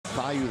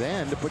foul you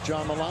then to put you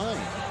on the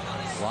line.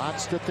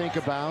 Lots to think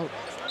about.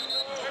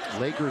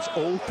 Lakers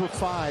 0 for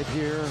 5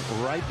 here,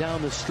 right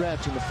down the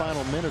stretch in the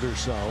final minute or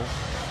so.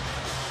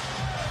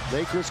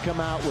 Lakers come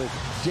out with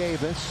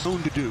Davis. To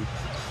do.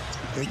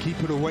 They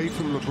keep it away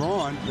from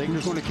LeBron.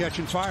 Lakers going to catch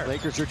and fire.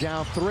 Lakers are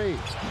down 3.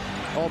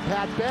 Oh,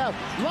 Pat Bev.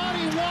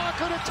 Lonnie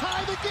Walker to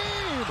tie the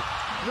game.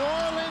 New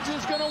Orleans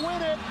is going to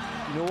win it.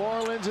 New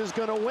Orleans is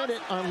going to win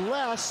it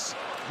unless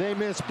they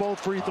miss both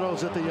free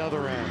throws at the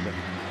other end.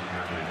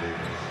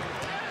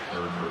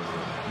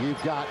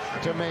 You've got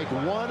to make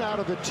 1 out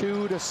of the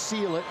 2 to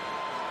seal it.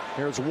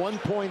 Here's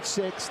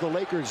 1.6. The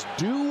Lakers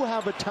do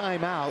have a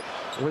timeout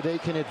where they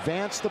can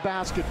advance the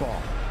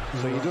basketball.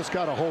 So you just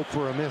got to hope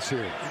for a miss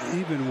here.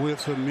 Even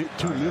with 2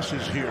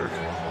 misses here,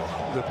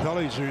 the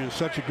Pellies are in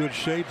such a good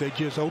shape. They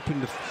just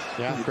open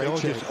they'll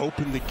just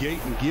open the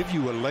gate and give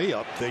you a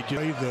layup. They just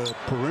play the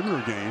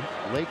perimeter game.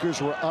 Lakers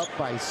were up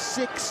by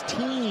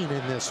 16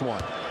 in this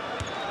one.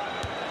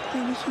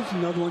 And this is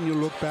another one you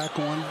look back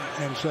on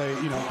and say,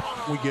 you know,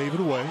 we gave it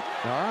away.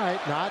 All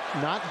right, not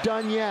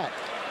done yet.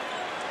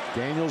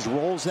 Daniels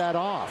rolls that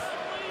off.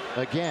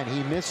 Again,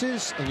 he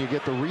misses, and you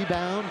get the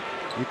rebound.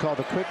 You call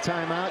the quick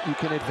timeout, you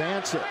can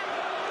advance it.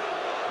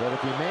 But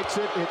if he makes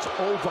it, it's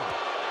over.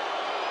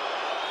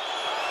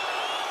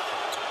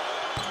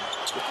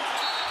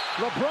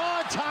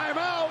 LeBron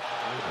timeout.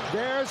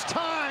 There's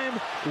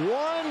time.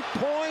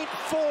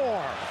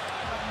 1.4.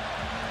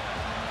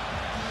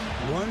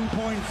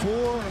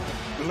 1.4.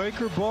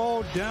 Laker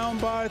ball down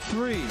by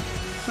 3.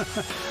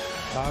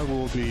 I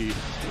will be.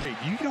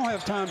 You don't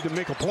have time to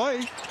make a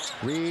play.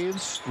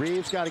 Reeves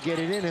got to get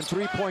it in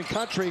three-point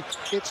country.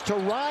 It's to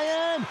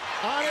Ryan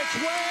on its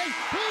way.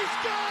 He's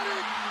got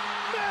it.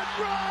 Matt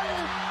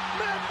Ryan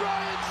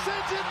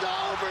sends it to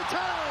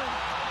overtime.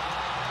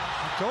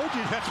 I told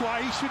you that's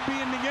why he should be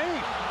in the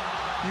game.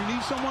 You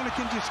need someone that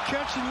can just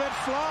catch and let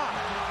fly.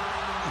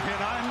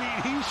 And I mean,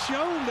 he's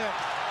shown that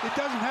it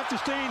doesn't have to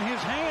stay in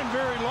his hand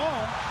very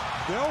long.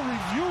 They'll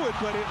review it,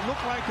 but it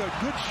looked like a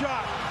good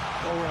shot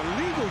or a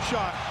legal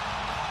shot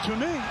to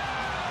me.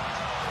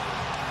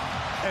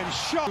 And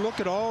look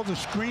at all the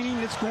screening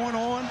that's going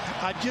on.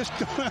 I've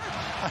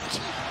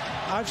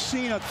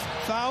seen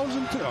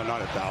 1,000, oh,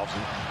 not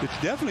 1,000. It's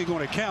definitely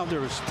going to count.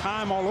 There was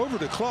time all over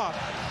the clock.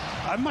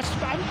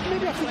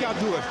 Maybe I think I'll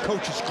do a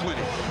coach's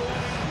clinic.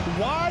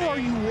 Why are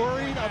you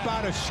worried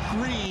about a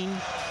screen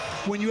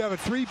when you have a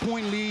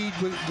 3-point lead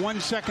with 1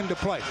 second to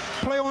play?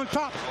 Play on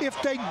top.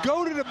 If they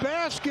go to the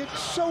basket,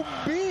 so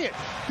be it.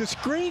 The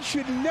screen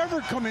should never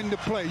come into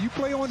play. You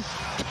play on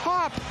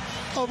top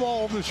of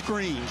all the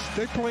screens.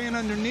 They're playing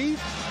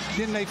underneath,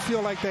 then they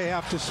feel like they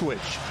have to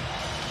switch.